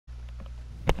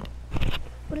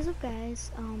What is up,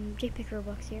 guys? JP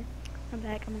Roblox here. I'm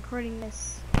back. I'm recording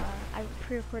this. I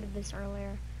pre-recorded this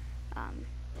earlier.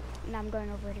 Now I'm going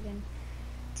over it again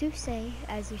to say,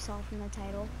 as you saw from the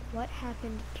title, what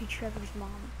happened to Trevor's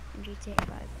mom in GTA5,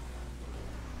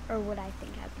 or what I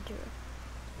think happened to her.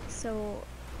 So,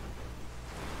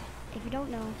 if you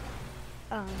don't know,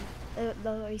 the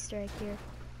little Easter egg here.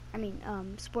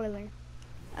 Spoiler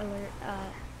alert.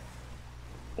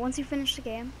 Once you finish the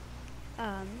game,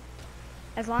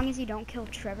 as long as you don't kill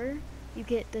Trevor, you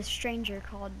get this stranger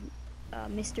called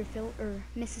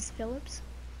Mrs. Phillips,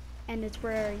 and it's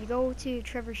where you go to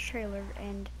Trevor's trailer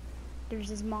and there's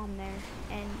his mom there,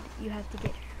 and you have to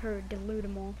get her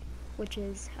delutamol, which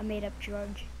is a made-up drug,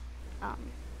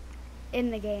 in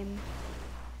the game,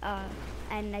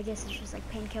 and I guess it's just like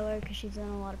painkiller because she's in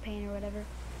a lot of pain or whatever.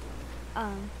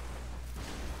 And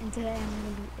today I'm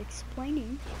going to be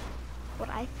explaining what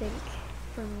I think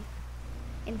from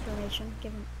information,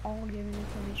 given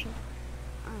information,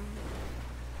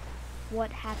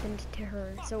 what happened to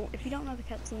her. So if you don't know the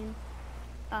cutscene,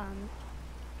 I'm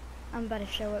about to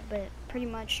show it, but pretty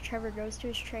much Trevor goes to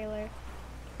his trailer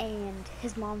and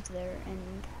his mom's there,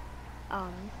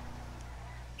 and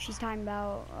she's talking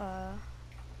about,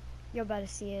 you're about to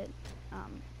see it.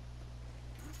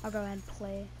 I'll go ahead and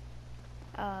play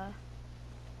the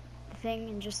thing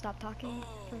and just stop talking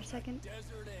for a second.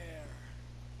 Desert air.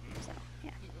 So,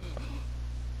 yeah.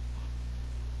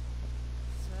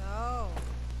 So,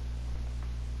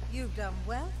 you've done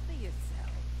well for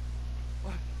yourself.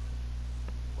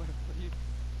 What are you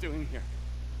doing here?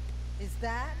 Is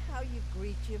that how you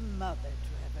greet your mother,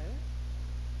 Trevor?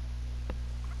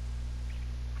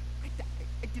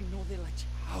 I didn't know they let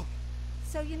you out.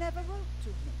 So you never wrote to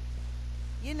me?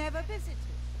 You never visited?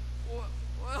 Well,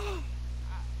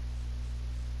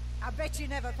 I bet you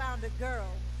never found a girl.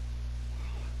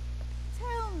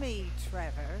 Tell me,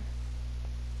 Trevor,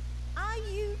 are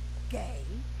you gay?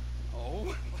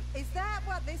 oh, Is that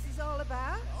what this is all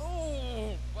about?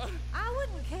 oh, I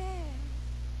wouldn't care.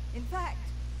 In fact,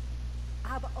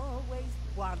 I've always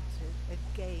wanted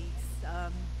a gay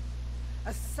son.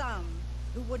 A son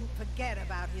who wouldn't forget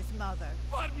about his mother.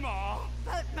 but Ma.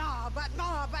 But Ma,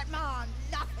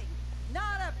 nothing.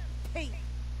 Not a peep.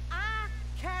 I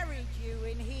carried you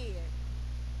in here.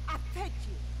 I fed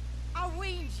you. I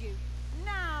weaned you.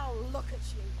 Now look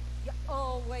at you. You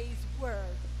always were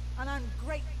an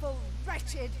ungrateful,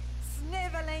 wretched,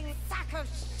 sniveling sack of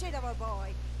shit of a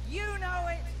boy. You know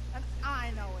it, and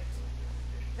I know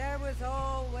it. There was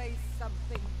always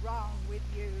something wrong with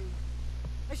you.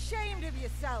 Ashamed of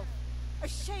yourself.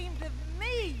 Ashamed of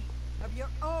me. Of your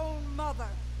own mother.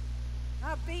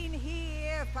 I've been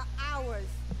here for hours,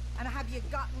 and have you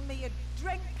gotten me a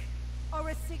drink or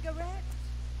a cigarette?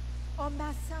 Or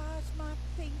massage my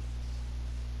feet?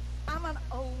 I'm an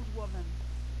old woman,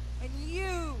 and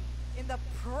you, in the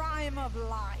prime of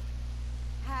life,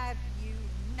 have you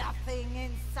nothing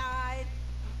inside?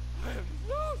 I'm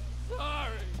so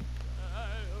sorry.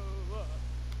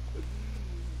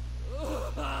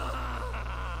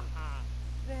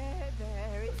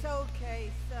 There, it's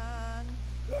okay, son.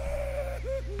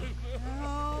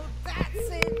 Oh, that's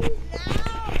it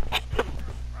now!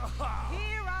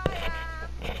 Here I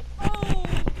am, old,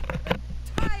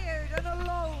 tired and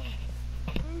alone.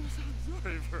 I'm so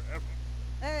sorry for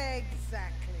everything.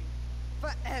 Exactly.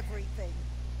 For everything.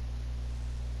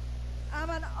 I'm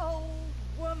an old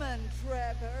woman,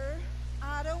 Trevor.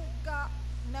 I don't got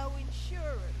no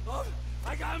insurance. Oh,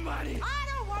 I got money. I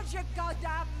don't want your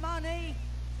goddamn money.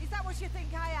 Is that what you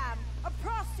think I am? A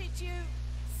prostitute?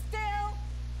 Still?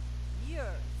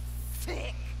 You're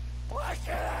sick. What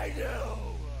can I do?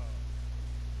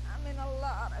 I'm in a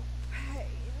lot of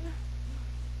pain.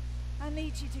 I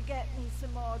need you to get me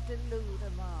some more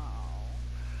delutamol.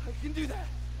 I can do that.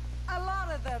 A lot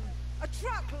of them. A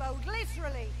truckload,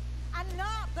 literally. And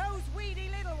not those weedy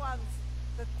little ones.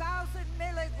 The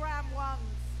 1,000-milligram ones.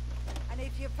 And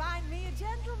if you find me a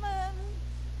gentleman,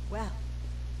 well,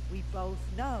 we both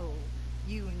know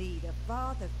you need a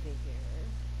father figure.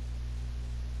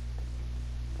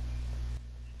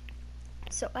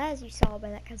 So as you saw by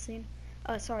that cutscene,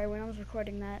 sorry, when I was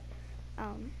recording that,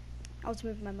 I was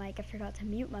moving my mic. I forgot to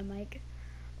mute my mic.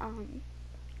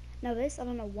 Now this, I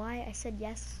don't know why I said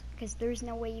yes, because there's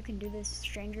no way you can do this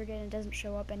stranger again. It doesn't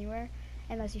show up anywhere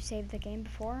unless you saved the game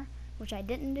before, which I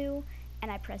didn't do, and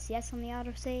I pressed yes on the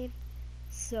autosave.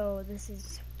 So this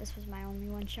was my only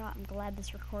one shot. I'm glad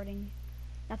this recording,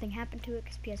 nothing happened to it,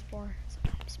 because PS4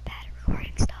 sometimes bad at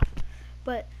recording stuff.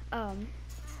 But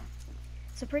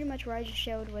so pretty much where I just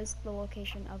showed was the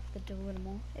location of the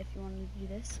delutamol, if you wanted to do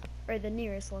this, or the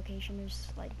nearest location.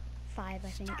 There's like 5, I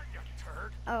think. Start, you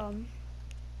turd.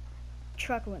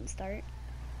 Truck wouldn't start.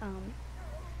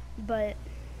 But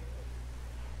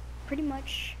pretty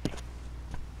much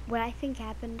what I think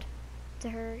happened to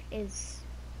her is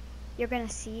you're gonna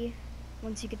see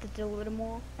once you get the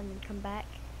Delutamol and then come back.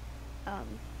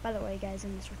 By the way, guys,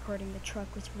 in this recording, the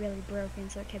truck was really broken,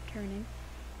 so it kept turning.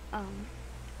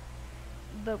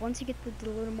 But once you get the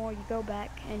Delutamol, you go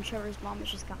back, and Trevor's mom is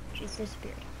just gone. She's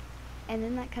disappeared. And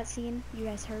in that cutscene, you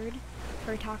guys heard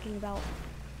her talking about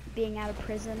being out of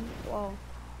prison. Well,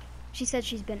 she said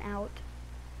she's been out,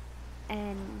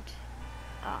 and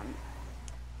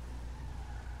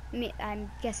I'm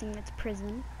guessing it's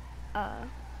prison.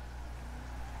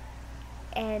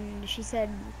 And she said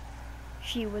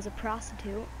she was a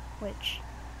prostitute, which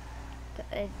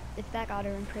if that got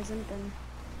her in prison, then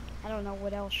I don't know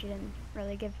what else. She didn't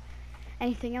really give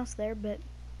anything else there, but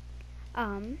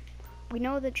we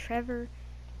know that Trevor,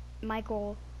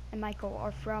 Michael, and Michael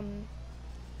are from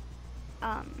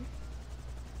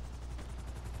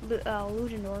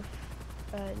Ludendorff,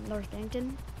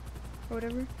 Northampton, or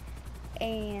whatever,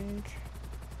 and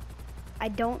I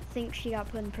don't think she got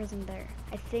put in prison there.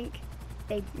 I think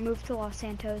they moved to Los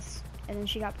Santos, and then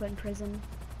she got put in prison,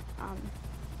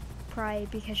 probably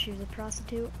because she was a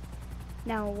prostitute.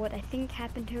 Now, what I think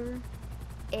happened to her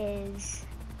is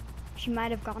she might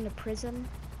have gone to prison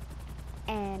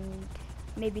and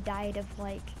maybe died of,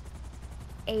 like,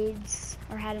 AIDS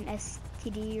or had an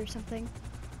STD or something,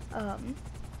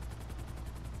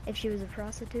 if she was a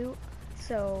prostitute.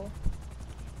 So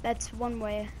that's one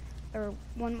way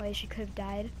she could have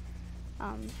died.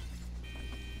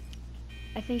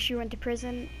 I think she went to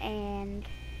prison, and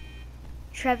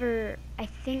Trevor, I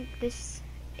think this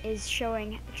is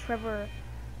showing Trevor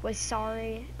was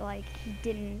sorry, like he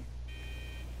didn't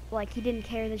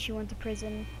care that she went to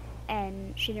prison,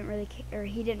 and she didn't really or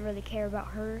he didn't really care about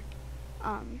her.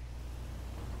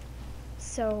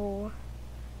 So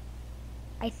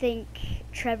I think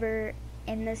Trevor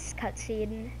in this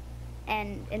cutscene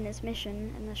and in this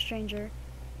mission and the stranger,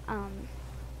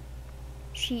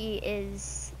 she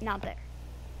is not there.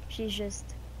 She's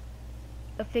just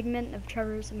a figment of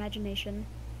Trevor's imagination,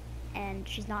 and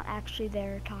she's not actually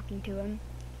there talking to him.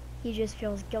 He just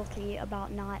feels guilty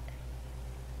about not,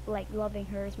 like, loving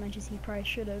her as much as he probably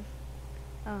should have.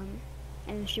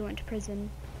 And she went to prison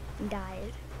and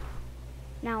died.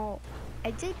 Now,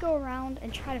 I did go around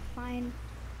and try to find,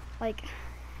 like,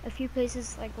 a few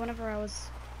places, like, whenever I was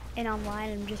in online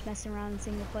and just messing around in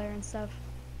single player and stuff,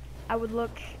 I would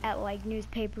look at, like,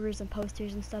 newspapers and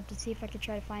posters and stuff to see if I could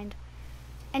try to find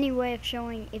any way of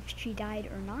showing if she died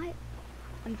or not.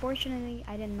 Unfortunately,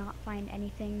 I did not find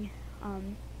anything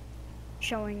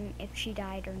showing if she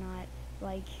died or not.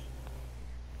 Like,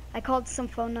 I called some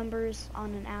phone numbers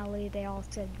on an alley. They all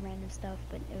said random stuff,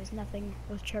 but it was nothing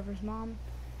with Trevor's mom.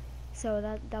 So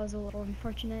that was a little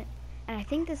unfortunate. And I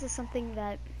think this is something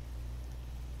that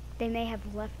they may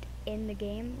have left in the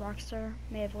game. Rockstar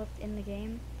may have left in the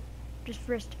game, just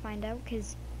for us to find out.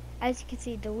 Because as you can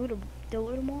see,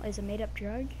 Delutamol is a made-up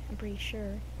drug, I'm pretty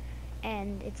sure,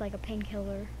 and it's like a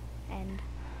painkiller. And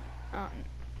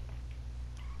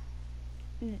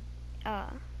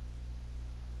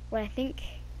what I think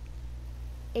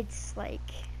it's like,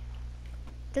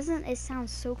 doesn't it sound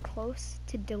so close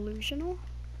to delusional,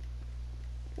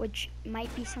 which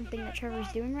might be something that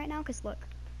Trevor's doing right now? Because look,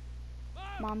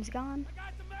 mom's gone,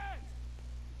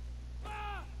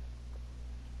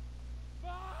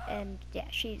 and yeah,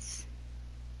 she's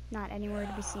not anywhere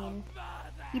to be seen.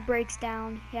 He breaks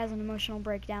down, he has an emotional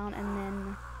breakdown, and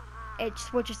then it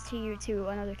switches to you to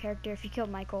another character. If you killed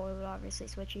Michael, it would obviously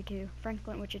switch you to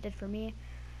Franklin, which it did for me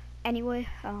anyway,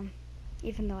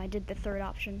 even though I did the third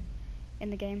option in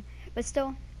the game. But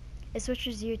still, it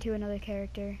switches you to another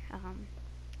character.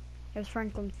 It was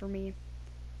Franklin for me,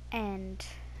 and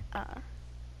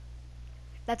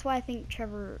that's why I think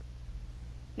Trevor,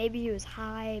 maybe he was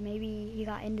high, maybe he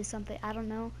got into something, I don't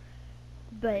know,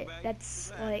 but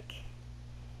that's like,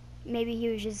 maybe he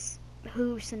was just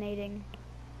hallucinating.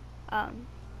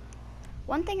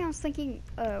 One thing I was thinking,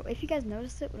 if you guys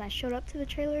noticed it, when I showed up to the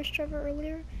trailer as Trevor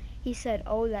earlier, he said,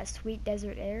 "Oh, that sweet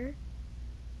desert air."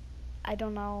 I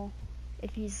don't know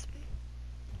if he's,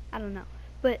 I don't know,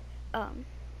 but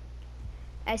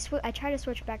I try to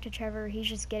switch back to Trevor. He's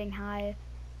just getting high,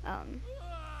 and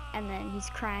then he's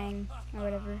crying or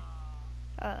whatever.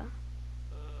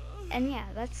 And yeah,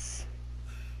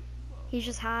 he's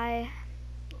just high.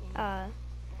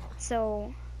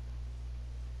 So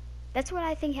that's what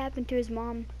I think happened to his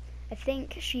mom. I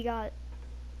think she got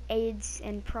AIDS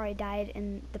and probably died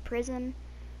in the prison.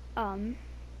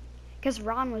 Because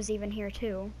Ron was even here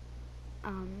too.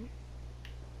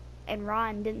 and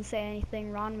Ron didn't say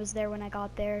anything. Ron was there when I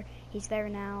got there. He's there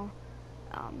now.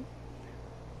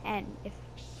 And if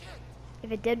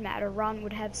it did matter, Ron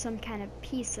would have some kind of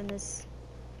piece in this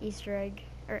Easter egg,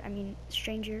 or I mean,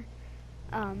 stranger.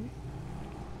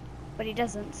 But he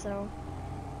doesn't, so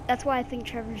that's why I think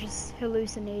Trevor just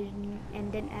hallucinated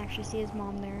and didn't actually see his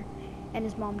mom there, and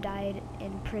his mom died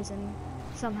in prison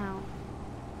somehow.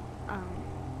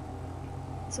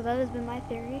 So that has been my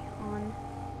theory on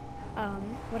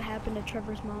what happened to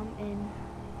Trevor's mom in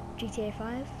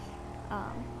GTA5.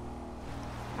 I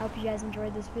hope you guys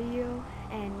enjoyed this video,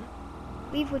 and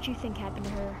leave what you think happened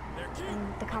to her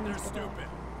in the comments below.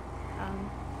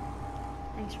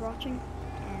 Thanks for watching,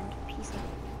 and peace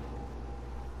out.